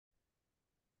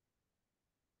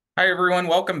Hi, everyone.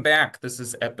 Welcome back. This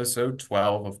is episode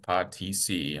 12 of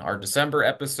PodTC, our December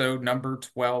episode number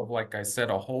 12. Like I said,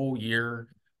 a whole year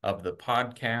of the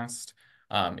podcast.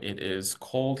 It is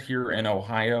cold here in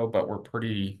Ohio, but we're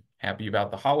pretty happy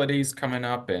about the holidays coming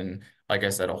up. And like I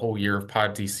said, a whole year of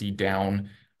PodTC down.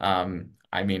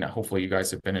 Hopefully you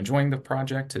guys have been enjoying the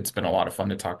project. It's been a lot of fun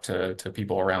to talk to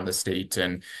people around the state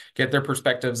and get their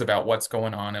perspectives about what's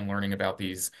going on and learning about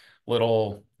these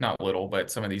not little, but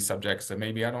some of these subjects that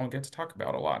maybe I don't get to talk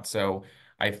about a lot. So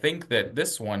I think that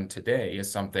this one today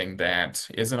is something that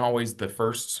isn't always the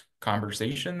first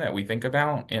conversation that we think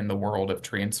about in the world of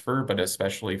transfer, but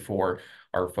especially for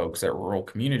our folks at rural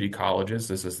community colleges,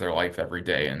 this is their life every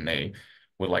day, and they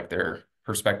would like their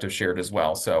perspective shared as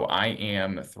well. So I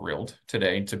am thrilled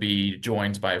today to be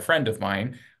joined by a friend of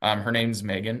mine. Her name's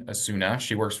Megan Osuna.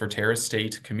 She works for Terra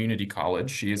State Community College.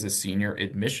 She is a senior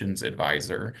admissions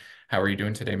advisor. How are you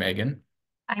doing today, Megan?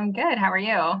 I'm good. How are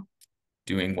you?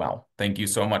 Doing well. Thank you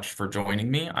so much for joining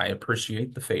me. I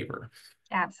appreciate the favor.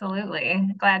 Absolutely.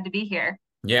 Glad to be here.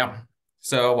 Yeah.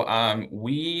 So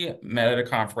we met at a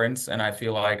conference, and I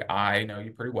feel like I know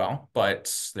you pretty well,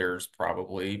 but there's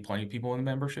probably plenty of people in the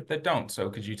membership that don't. So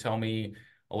could you tell me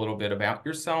a little bit about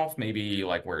yourself? Maybe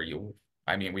like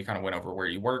we kind of went over where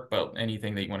you work, but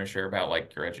anything that you want to share about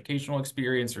like your educational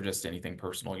experience or just anything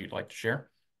personal you'd like to share?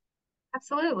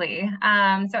 Absolutely.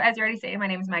 So as you already say, my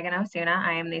name is Megan Osuna.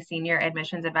 I am the senior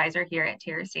admissions advisor here at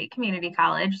Terra State Community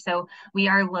College. So we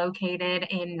are located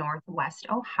in Northwest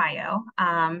Ohio,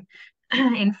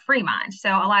 in Fremont. So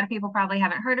a lot of people probably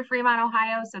haven't heard of Fremont,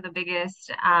 Ohio. So the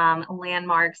biggest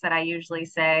landmarks that I usually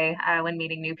say when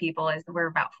meeting new people is we're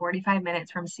about 45 minutes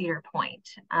from Cedar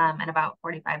Point, and about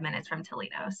 45 minutes from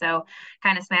Toledo. So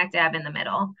kind of smack dab in the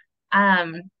middle.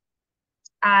 Um,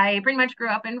 I pretty much grew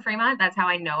up in Fremont. That's how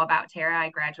I know about Terra. I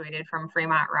graduated from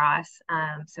Fremont Ross.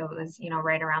 So it was,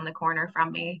 right around the corner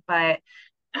from me. But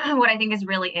what I think is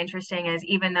really interesting is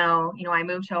even though, I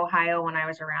moved to Ohio when I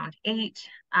was around 8,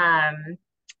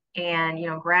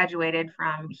 and, graduated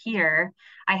from here,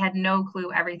 I had no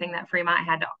clue everything that Fremont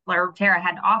had to, or Terra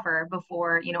had to offer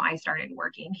before, I started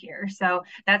working here. So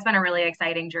that's been a really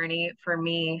exciting journey for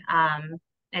me.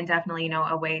 And definitely,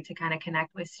 a way to kind of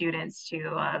connect with students too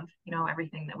of,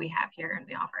 everything that we have here and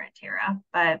we offer at Terra.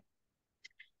 But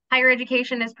higher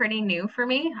education is pretty new for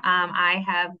me. I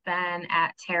have been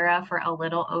at Terra for a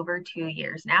little over 2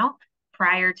 years now.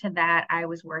 Prior to that, I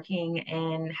was working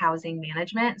in housing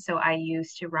management. So I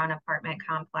used to run apartment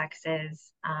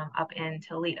complexes up in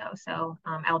Toledo. So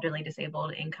elderly,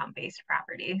 disabled, income-based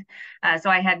property. So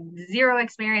I had zero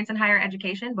experience in higher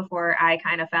education before I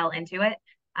kind of fell into it.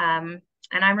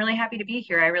 And I'm really happy to be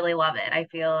here. I really love it. I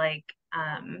feel like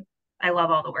I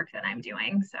love all the work that I'm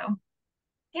doing. So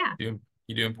yeah.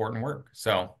 You do important work.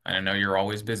 So I know you're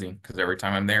always busy because every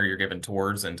time I'm there, you're giving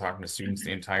tours and talking to students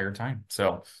the entire time.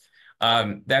 So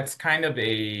that's kind of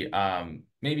a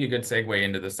maybe a good segue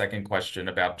into the second question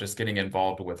about just getting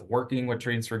involved with working with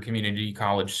transfer community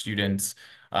college students.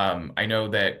 I know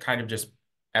that kind of just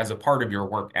as a part of your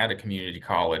work at a community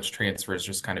college, transfer is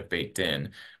just kind of baked in.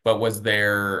 But was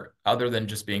there, other than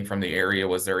just being from the area,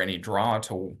 was there any draw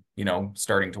to,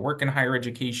 starting to work in higher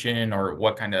education, or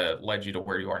what kind of led you to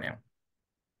where you are now?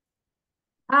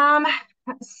 Um,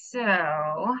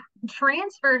 so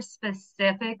transfer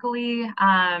specifically,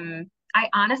 I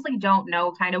honestly don't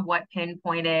know kind of what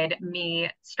pinpointed me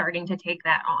starting to take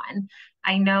that on.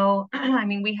 I know, I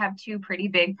mean, we have two pretty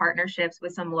big partnerships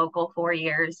with some local 4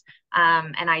 years.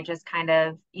 And I just kind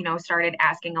of, started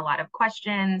asking a lot of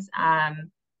questions.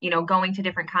 Going to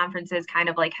different conferences, kind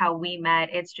of like how we met.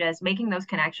 It's just making those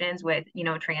connections with,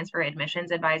 transfer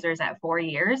admissions advisors at 4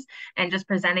 years and just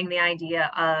presenting the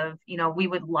idea of, we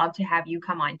would love to have you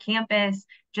come on campus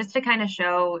just to kind of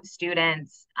show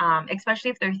students,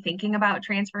 especially if they're thinking about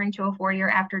transferring to a 4 year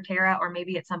after Terra, or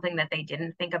maybe it's something that they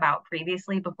didn't think about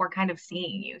previously before kind of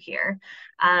seeing you here.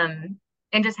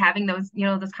 And just having those,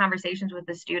 those conversations with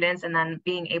the students and then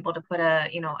being able to put a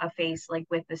face like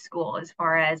with the school as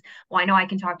far as, well, I know I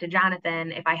can talk to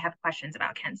Jonathan if I have questions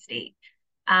about Kent State.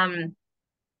 Um,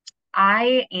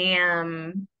 I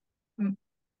am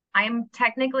I'm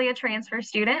technically a transfer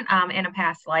student in a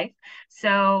past life.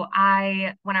 So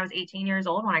when I was 18 years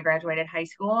old, when I graduated high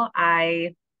school,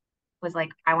 I was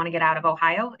like, I want to get out of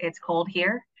Ohio. It's cold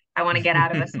here. I want to get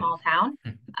out of a small town.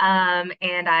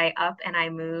 And I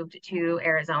moved to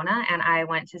Arizona and I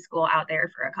went to school out there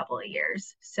for a couple of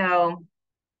years. So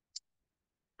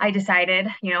I decided,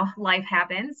 life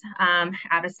happens.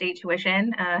 Out of state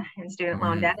tuition and student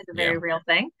loan debt is a very Yeah, real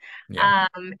thing. yeah.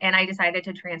 And I decided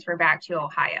to transfer back to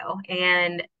Ohio.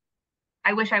 And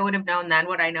I wish I would have known then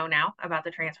what I know now about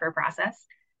the transfer process.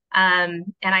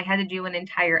 And I had to do an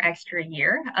entire extra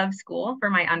year of school for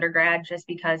my undergrad just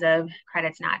because of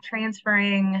credits not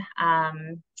transferring.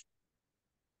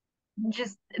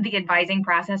 Just the advising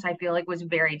process, I feel like was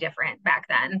very different back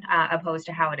then, opposed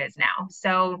to how it is now.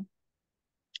 So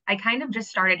I kind of just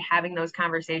started having those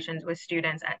conversations with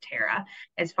students at Terra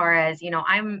as far as,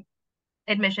 I'm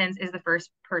admissions is the first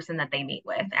person that they meet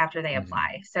with after they Hmm.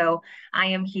 apply. So I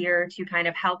am here to kind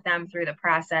of help them through the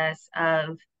process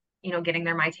of, getting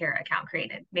their MyTerra account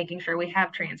created, making sure we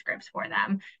have transcripts for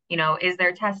them, is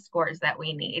there test scores that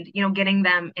we need, getting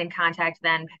them in contact,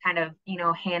 then kind of,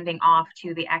 handing off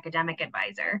to the academic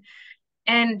advisor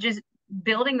and just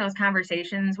building those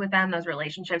conversations with them, those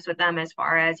relationships with them, as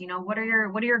far as, what are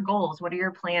your goals, what are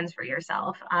your plans for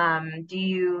yourself, do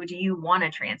you want to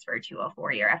transfer to a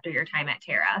 4 year after your time at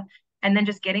Terra, and then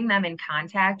just getting them in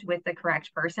contact with the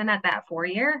correct person at that 4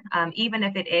 year, even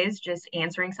if it is just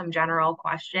answering some general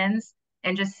questions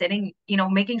and just sitting,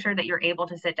 making sure that you're able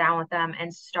to sit down with them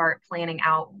and start planning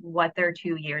out what their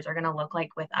 2 years are going to look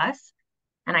like with us.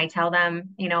 And I tell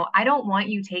them, I don't want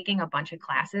you taking a bunch of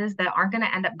classes that aren't going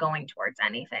to end up going towards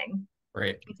anything.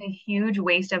 Right. It's a huge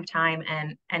waste of time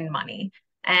and money.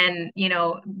 And,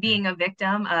 being a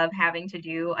victim of having to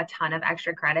do a ton of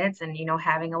extra credits and,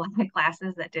 having a lot of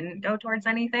classes that didn't go towards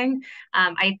anything,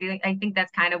 I think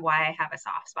that's kind of why I have a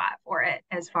soft spot for it.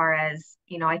 As far as,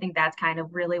 I think that's kind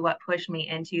of really what pushed me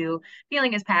into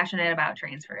feeling as passionate about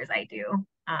transfer as I do,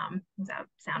 without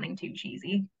sounding too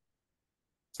cheesy.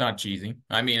 It's not cheesy.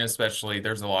 I mean, especially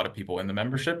there's a lot of people in the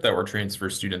membership that were transfer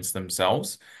students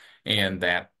themselves, and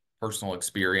that personal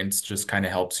experience just kind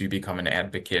of helps you become an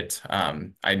advocate.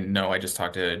 I know I just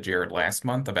talked to Jared last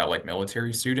month about like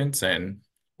military students, and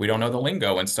we don't know the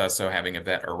lingo and stuff. So having a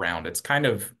vet around, it's kind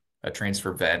of a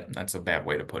transfer vet. That's a bad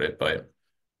way to put it, but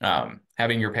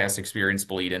having your past experience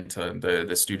bleed into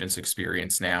the student's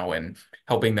experience now and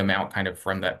helping them out kind of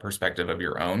from that perspective of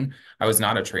your own. I was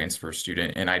not a transfer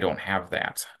student and I don't have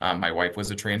that. My wife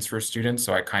was a transfer student,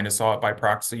 so I kind of saw it by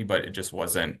proxy, but it just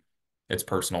wasn't, it's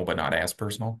personal, but not as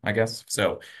personal, I guess.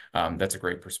 So that's a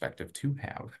great perspective to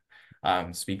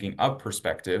have. Speaking of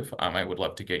perspective, I would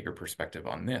love to get your perspective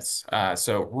on this.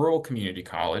 So rural community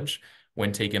college,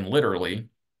 when taken literally,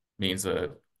 means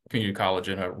a community college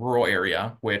in a rural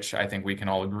area, which I think we can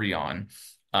all agree on.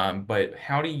 But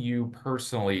how do you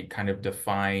personally kind of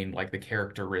define like the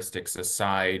characteristics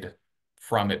aside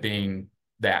from it being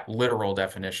that literal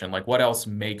definition? Like what else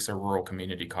makes a rural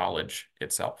community college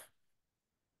itself?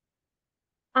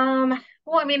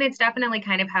 Well, I mean, it's definitely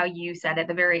kind of how you said it.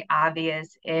 The very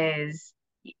obvious is,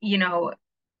 you know,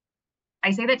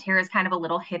 I say that Tara is kind of a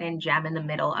little hidden gem in the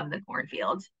middle of the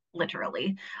cornfields,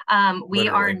 literally. We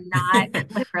are Literally.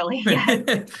 not literally,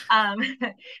 yes. Um,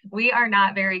 we are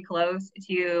not very close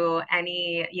to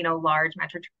any, large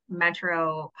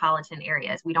metropolitan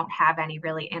areas. We don't have any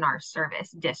really in our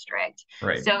service district.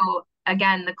 Right. So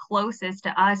again, the closest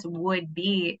to us would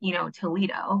be,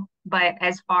 Toledo. But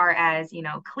as far as,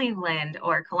 Cleveland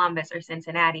or Columbus or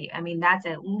Cincinnati, I mean, that's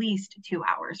at least 2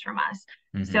 hours from us.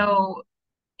 Hmm. So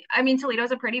I mean,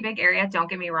 Toledo's a pretty big area, don't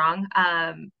get me wrong.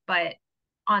 But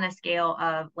on a scale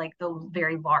of like the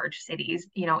very large cities,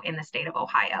 in the state of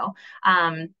Ohio.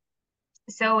 Um,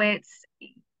 so it's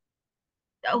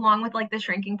along with like the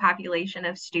shrinking population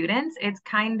of students, it's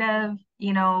kind of,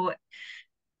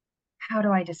 how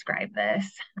do I describe this?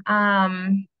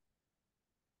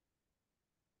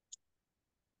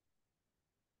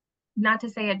 Not to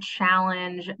say a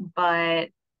challenge, but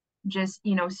just,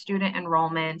 student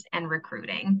enrollment and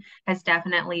recruiting has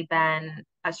definitely been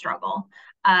a struggle.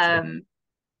 Sure. Um,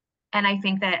 And I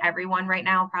think that everyone right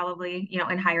now, probably,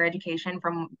 in higher education,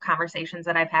 from conversations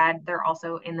that I've had, they're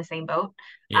also in the same boat.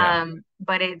 Yeah.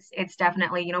 But it's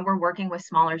definitely, we're working with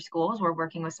smaller schools, we're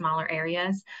working with smaller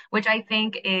areas, which I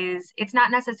think it's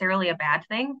not necessarily a bad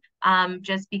thing,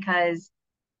 just because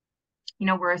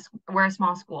we're a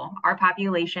small school. Our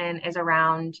population is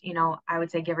around, I would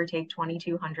say give or take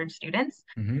 2,200 students.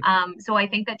 Hmm. So I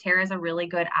think that Terra is a really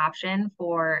good option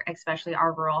for especially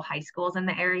our rural high schools in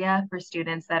the area for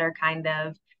students that are kind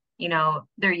of,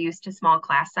 they're used to small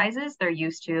class sizes, they're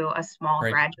used to a small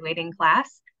Right. graduating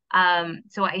class.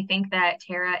 So I think that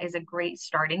Terra is a great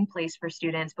starting place for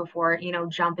students before,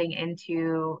 jumping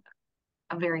into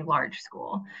a very large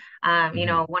school. Hmm.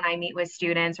 When I meet with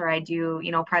students or I do,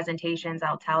 presentations,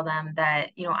 I'll tell them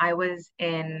that, I was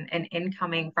in an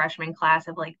incoming freshman class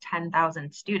of like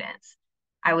 10,000 students.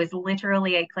 I was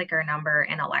literally a clicker number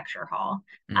in a lecture hall.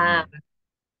 Um, Hmm.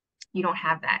 you don't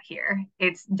have that here.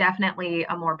 It's definitely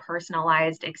a more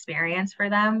personalized experience for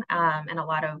them, and a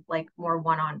lot of like more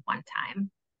one-on-one time.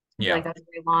 I feel like Yeah. that's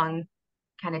a very long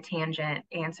kind of tangent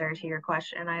answer to your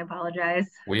question. I apologize.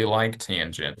 We like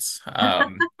tangents.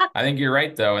 I think you're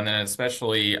right though, and then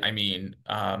especially, I mean,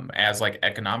 as like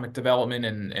economic development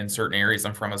in certain areas.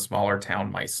 I'm from a smaller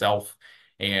town myself,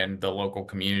 and the local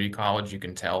community college, you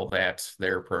can tell that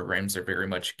their programs are very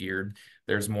much geared.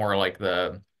 There's more like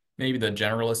the maybe the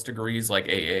generalist degrees like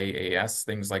AA, AS,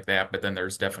 things like that, but then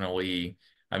there's definitely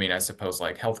I mean, I suppose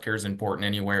like healthcare is important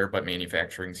anywhere, but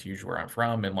manufacturing is huge where I'm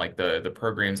from, and like the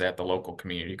programs at the local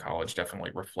community college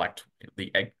definitely reflect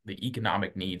the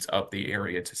economic needs of the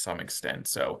area to some extent.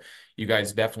 So you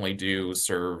guys definitely do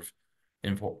serve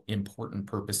important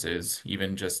purposes,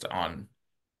 even just on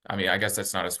I mean, I guess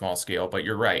that's not a small scale, but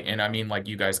you're right. And I mean, like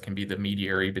you guys can be the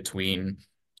mediary between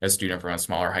a student from a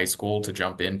smaller high school to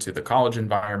jump into the college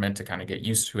environment to kind of get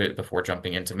used to it before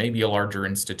jumping into maybe a larger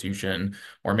institution,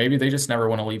 or maybe they just never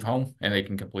want to leave home and they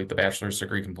can complete the bachelor's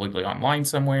degree completely online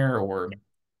somewhere, or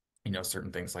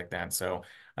certain things like that. So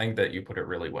I think that you put it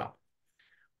really well.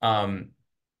 Um,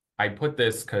 I put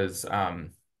this because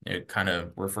it kind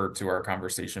of referred to our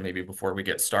conversation maybe before we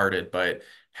get started, but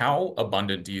how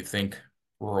abundant do you think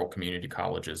rural community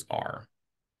colleges are?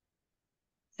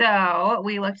 So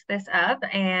we looked this up,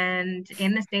 and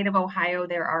in the state of Ohio,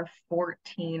 there are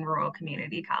 14 rural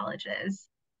community colleges,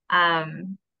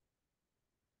 um,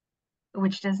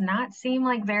 which does not seem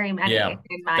like very Yeah, many,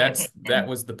 in my that opinion.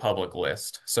 was the public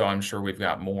list. So I'm sure we've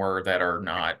got more that are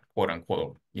not quote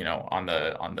unquote, on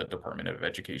the Department of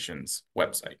Education's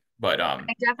website. But I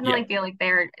yeah. definitely feel like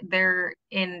they're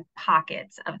in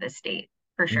pockets of the state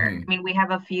for sure. I Hmm. mean, we have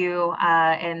a few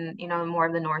in more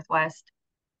of the Northwest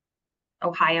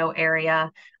Ohio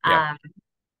area, Yeah. um,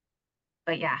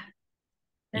 but yeah,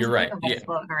 there's You're a few right. of us Yeah.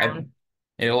 floating I, around.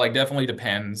 it like definitely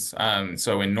depends.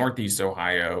 So in Northeast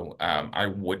Ohio, I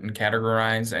wouldn't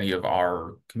categorize any of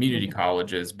our community Mhm.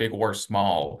 colleges, big or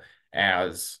small,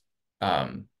 as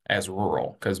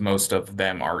rural, because most of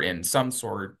them are in some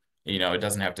sort, it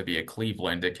doesn't have to be a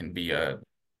Cleveland, it can be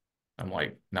I'm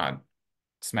like not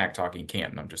smack talking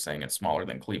Canton. I'm just saying it's smaller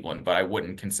than Cleveland, but I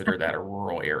wouldn't consider that a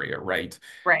rural area, right?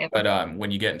 Right. But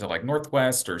when you get into like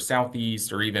Northwest or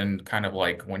Southeast, or even kind of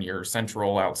like when you're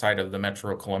central outside of the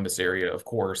Metro Columbus area, of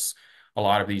course, a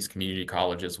lot of these community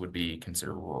colleges would be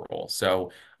considered rural.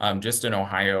 So just in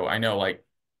Ohio, I know like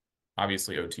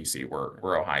obviously OTC,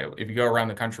 we're Ohio. If you go around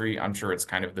the country, I'm sure it's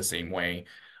kind of the same way.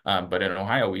 But in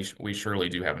Ohio, we surely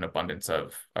do have an abundance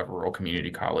of rural community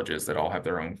colleges that all have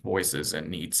their own voices and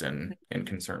needs and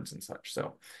concerns and such.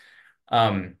 So,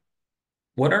 um,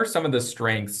 what are some of the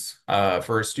strengths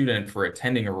for a student for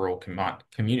attending a rural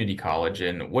community college,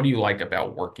 and what do you like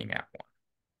about working at one?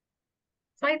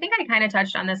 So I think I kind of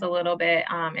touched on this a little bit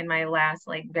in my last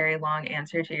like very long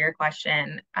answer to your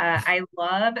question. I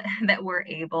love that we're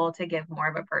able to give more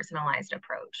of a personalized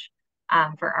approach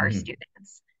for our Mhm.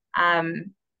 students.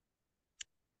 Um,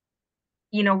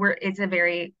 we're it's a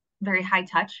very very high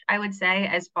touch, I would say,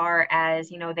 as far as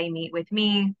they meet with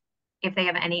me. If they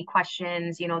have any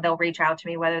questions, they'll reach out to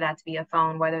me, whether that's via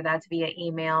phone, whether that's via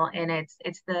email, and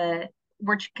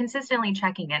we're consistently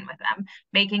checking in with them,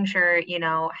 making sure,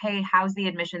 hey, how's the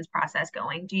admissions process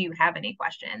going? Do you have any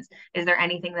questions? Is there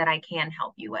anything that I can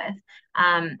help you with?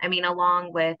 I mean,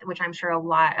 along with, which I'm sure a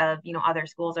lot of other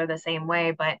schools are the same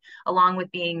way, but along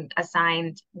with being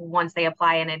assigned, once they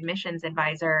apply, an admissions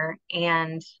advisor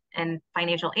and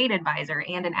financial aid advisor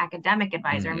and an academic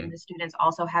advisor. I mean, Mhm. the students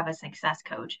also have a success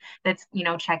coach that's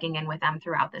checking in with them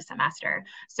throughout the semester.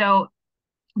 So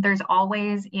there's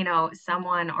always,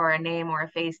 someone or a name or a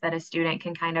face that a student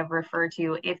can kind of refer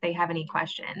to if they have any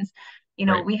questions.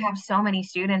 Right. We have so many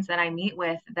students that I meet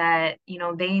with that,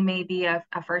 they may be a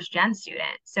first gen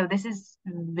student. So this is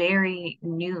very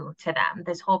new to them.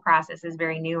 This whole process is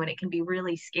very new, and it can be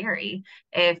really scary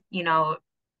if,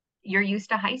 you're used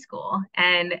to high school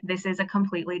and this is a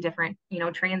completely different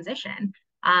transition.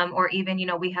 Or even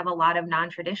we have a lot of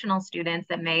non-traditional students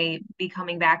that may be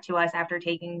coming back to us after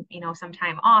taking some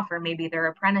time off, or maybe they're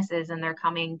apprentices and they're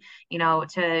coming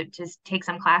to take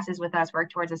some classes with us,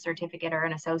 work towards a certificate or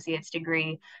an associate's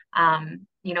degree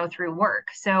through work.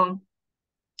 So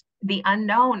the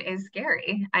unknown is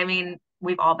scary. I mean,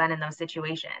 we've all been in those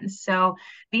situations. So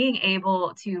being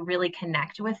able to really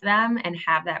connect with them and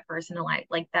have that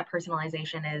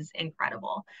personalization is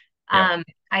incredible. Yeah.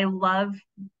 I love,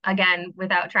 again,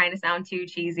 without trying to sound too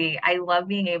cheesy, I love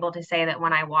being able to say that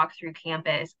when I walk through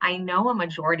campus, I know a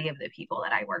majority of the people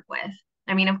that I work with.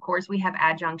 I mean, of course, we have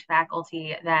adjunct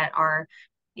faculty that are,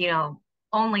 you know,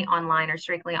 only online or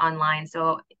strictly online.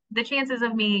 So the chances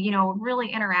of me, really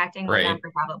interacting with them Right.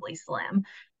 are probably slim.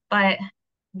 But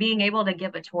being able to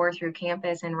give a tour through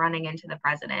campus and running into the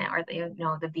president or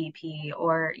the VP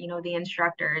or the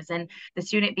instructors, and the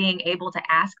student being able to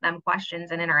ask them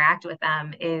questions and interact with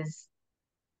them is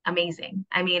amazing.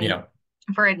 I mean, Yeah.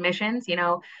 for admissions,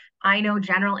 I know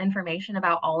general information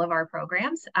about all of our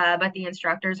programs, but the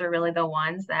instructors are really the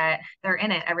ones that they're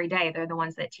in it every day. They're the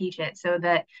ones that teach it. So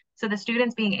the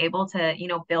students being able to,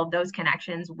 build those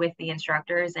connections with the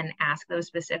instructors and ask those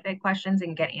specific questions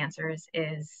and get answers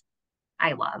is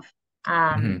I love.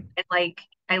 Hmm.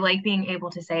 I like being able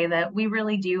to say that we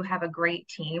really do have a great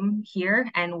team here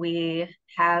and we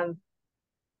have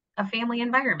a family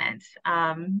environment.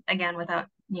 Again, without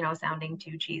sounding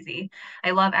too cheesy.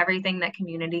 I love everything that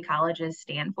community colleges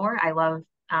stand for.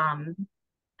 Um,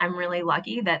 I'm really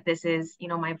lucky that this is,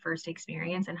 my first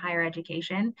experience in higher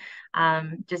education,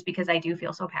 just because I do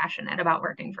feel so passionate about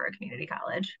working for a community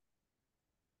college.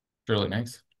 Really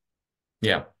nice.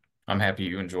 Yeah. I'm happy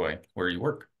you enjoy where you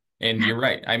work. And you're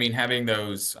right. I mean, having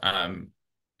those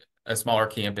a smaller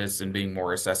campus and being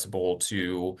more accessible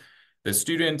to the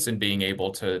students and being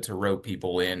able to rope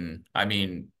people in. I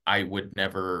mean, I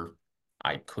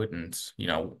couldn't,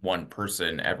 one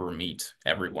person ever meet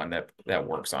everyone that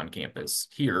works on campus.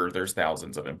 Here, there's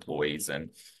thousands of employees, and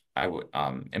I would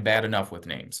am bad enough with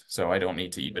names, so I don't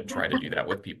need to even try to do that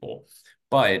with people.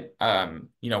 But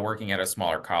working at a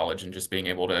smaller college and just being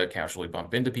able to casually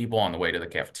bump into people on the way to the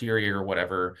cafeteria or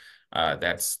whatever,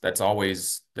 that's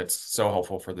so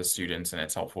helpful for the students, and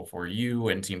it's helpful for you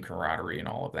and team camaraderie and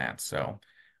all of that. So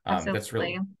that's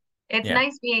really, Absolutely. It's yeah,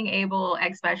 nice being able,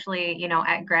 especially,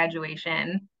 at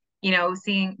graduation,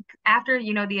 seeing after,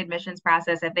 the admissions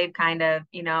process, if they've kind of,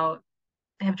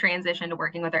 have transitioned to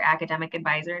working with their academic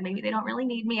advisor and maybe they don't really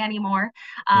need me anymore.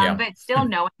 yeah, But still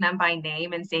knowing them by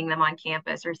name and seeing them on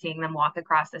campus or seeing them walk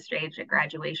across the stage at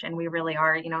graduation, we really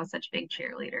are, such big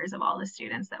cheerleaders of all the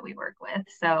students that we work with.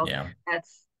 So yeah.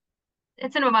 that's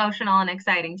it's an emotional and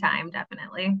exciting time,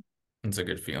 definitely. It's a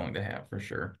good feeling to have for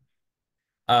sure.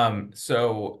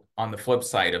 So on the flip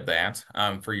side of that,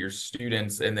 for your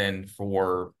students and then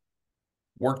for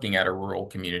working at a rural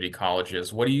community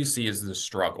colleges, what do you see as the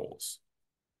struggles?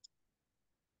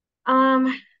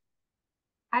 Um,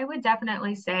 I would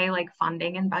definitely say like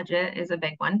funding and budget is a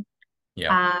big one.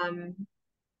 Yeah, Um,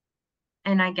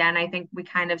 and again, I think we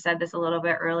kind of said this a little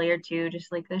bit earlier too,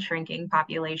 just like the shrinking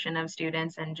population of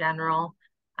students in general.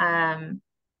 Um,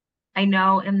 I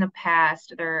know in the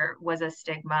past there was a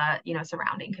stigma,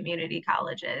 surrounding community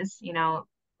colleges.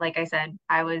 Like I said,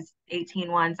 I was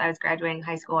 18 once, I was graduating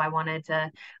high school. It's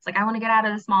like, I want to get out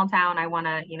of the small town.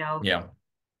 yeah,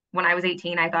 When I was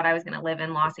 18, I thought I was going to live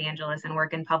in Los Angeles and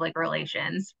work in public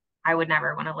relations. I would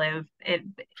never want to live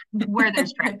where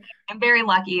there's traffic. I'm very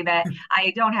lucky that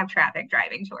I don't have traffic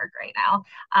driving to work right now.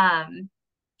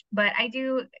 But I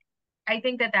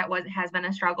think that has been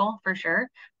a struggle for sure.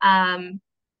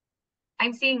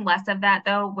 I'm seeing less of that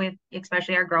though, with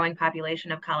especially our growing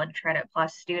population of college credit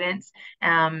plus students.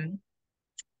 Um,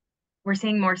 we're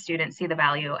seeing more students see the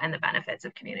value and the benefits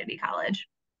of community college.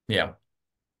 yeah.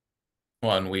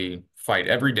 Well, and we fight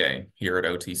every day here at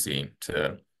OTC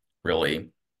to really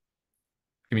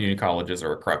community colleges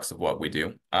are a crux of what we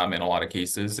do in a lot of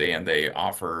cases, and they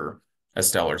offer a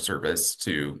stellar service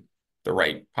to the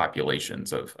right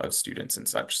populations of students and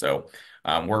such. So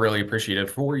we're really appreciative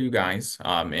for you guys.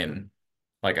 And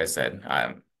like I said,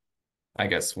 I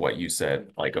guess what you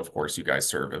said, like, of course, you guys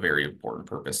serve a very important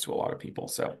purpose to a lot of people.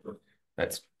 So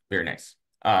that's very nice.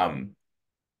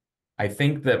 I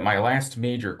think that my last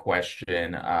major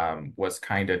question was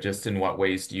kind of just in what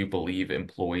ways do you believe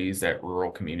employees at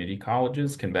rural community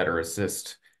colleges can better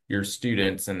assist your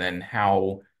students, and then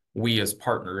how we as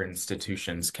partner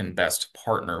institutions can best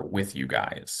partner with you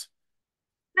guys?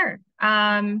 Sure.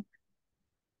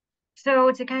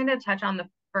 So to kind of touch on the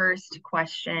first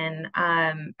question,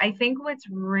 I think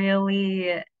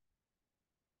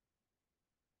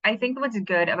what's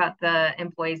good about the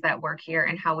employees that work here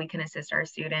and how we can assist our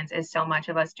students is so much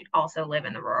of us also live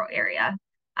in the rural area.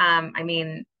 I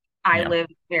mean, I Yeah, live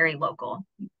very local.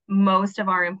 Most of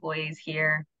our employees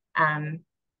here, um,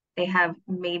 they have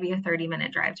maybe a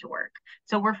 30-minute drive to work.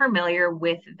 So we're familiar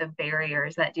with the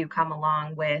barriers that do come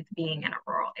along with being in a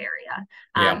rural area.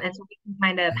 yeah, And so we can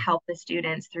kind of help the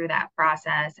students through that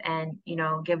process and,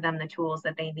 give them the tools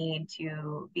that they need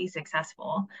to be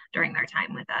successful during their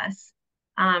time with us.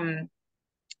 Um,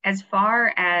 as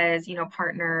far as,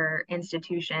 partner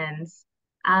institutions,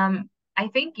 I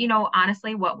think,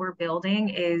 honestly, what we're building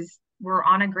is we're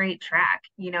on a great track,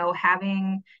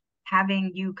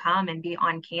 having you come and be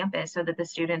on campus so that the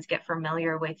students get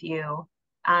familiar with you.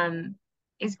 Um,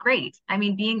 is great. I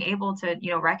mean, being able to,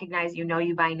 recognize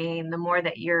you by name, the more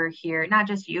that you're here, not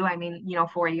just you, I mean,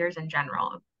 4 years in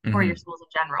general, 4 year Hmm. schools in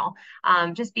general,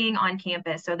 just being on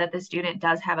campus so that the student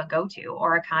does have a go-to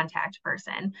or a contact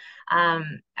person.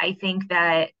 I think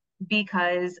that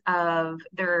because of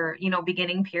their,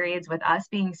 beginning periods with us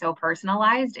being so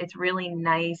personalized, it's really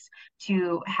nice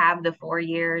to have the 4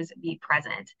 years be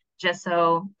present, just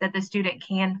so that the student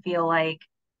can feel like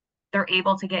they're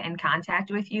able to get in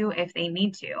contact with you if they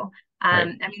need to.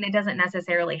 Right. I mean, it doesn't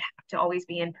necessarily have to always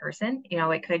be in person.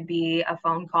 It could be a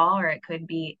phone call or it could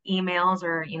be emails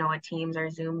or, a Teams or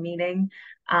Zoom meeting.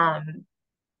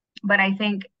 But I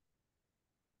think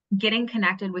getting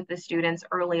connected with the students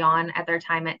early on at their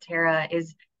time at Terra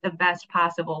is the best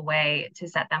possible way to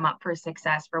set them up for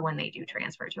success for when they do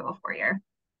transfer to a 4 year.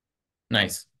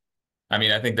 Nice. I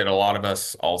mean, I think that a lot of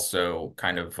us also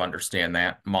kind of understand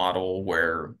that model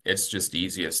where it's just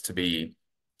easiest to be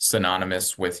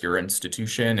synonymous with your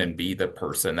institution and be the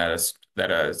person that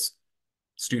a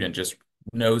student just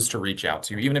knows to reach out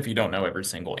to, even if you don't know every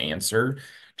single answer,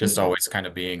 just Mhm. always kind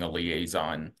of being a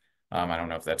liaison. I don't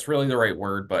know if that's really the right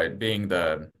word, but being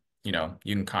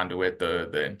you can conduit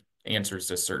the answers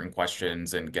to certain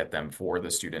questions and get them for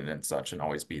the student and such and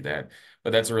always be that.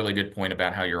 But that's a really good point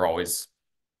about how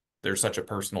there's such a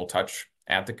personal touch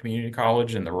at the community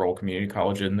college and the rural community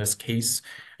college in this case,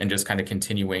 and just kind of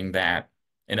continuing that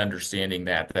and understanding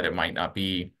that it might not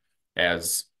be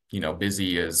as,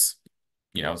 busy as,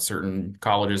 certain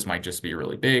colleges might just be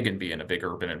really big and be in a big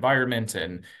urban environment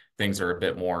and things are a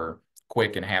bit more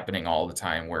quick and happening all the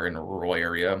time. Where in a rural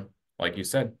area, like you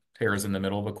said, Tara's in the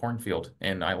middle of a cornfield.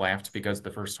 And I laughed because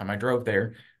the first time I drove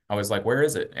there, I was like, where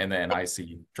is it? And then I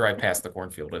drive past the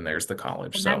cornfield and there's the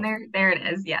college. And then So there it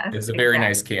is. Yes, it's a very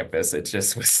nice exactly. campus. It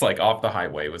just was like off the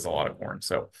highway was a lot of corn.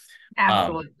 So, um,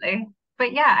 Absolutely.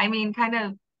 But yeah, I mean, kind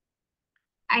of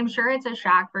I'm sure it's a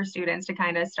shock for students to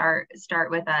kind of start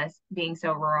with us being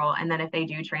so rural, and then if they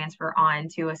do transfer on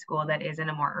to a school that is in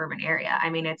a more urban area, I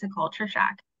mean, it's a culture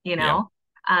shock, you yeah, know.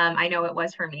 I know it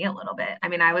was for me a little bit. I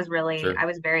mean, sure. I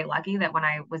was very lucky that when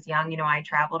I was young, I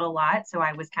traveled a lot, so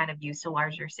I was kind of used to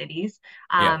larger cities.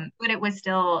 Yeah, But it was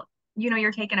still,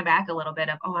 you're taken aback a little bit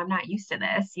of, oh, I'm not used to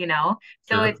this. So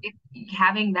sure. it's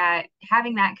having that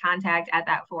contact at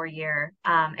that 4 year,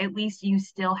 at least you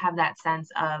still have that sense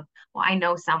of, well, I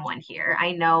know someone here.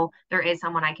 I know there is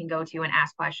someone I can go to and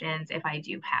ask questions if I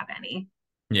do have any.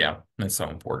 Yeah, that's so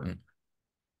important.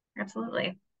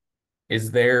 Absolutely.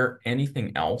 Is there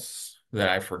anything else that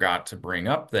I forgot to bring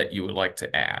up that you would like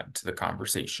to add to the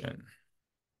conversation?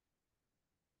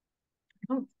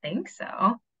 I don't think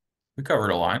so. We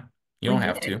covered a lot. You We don't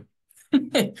have did.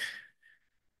 to.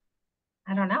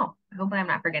 I don't know. Hopefully, I'm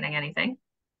not forgetting anything.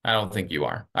 I don't think you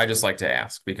are. I just like to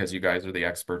ask because you guys are the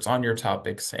experts on your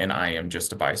topics, and I am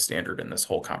just a bystander in this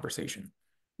whole conversation,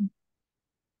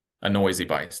 a noisy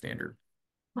bystander.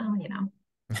 Well.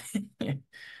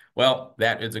 Well,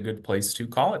 that is a good place to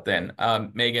call it then.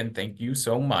 Megan, thank you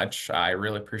so much. I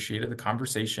really appreciated the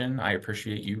conversation. I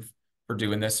appreciate you for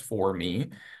doing this for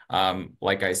me.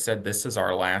 Like I said, this is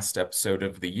our last episode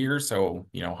of the year, so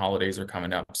holidays are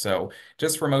coming up. So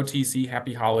just from OTC,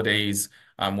 happy holidays.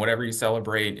 Whatever you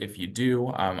celebrate, if you do,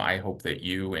 I hope that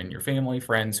you and your family,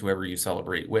 friends, whoever you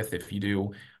celebrate with, if you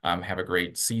do, have a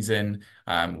great season.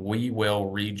 We will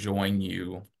rejoin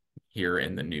you here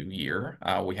in the new year.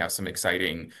 We have some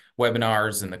exciting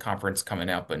webinars and the conference coming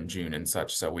up in June and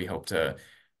such. So we hope to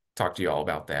talk to you all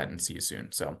about that and see you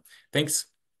soon. So thanks.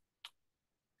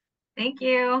 Thank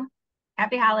you.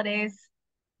 Happy holidays.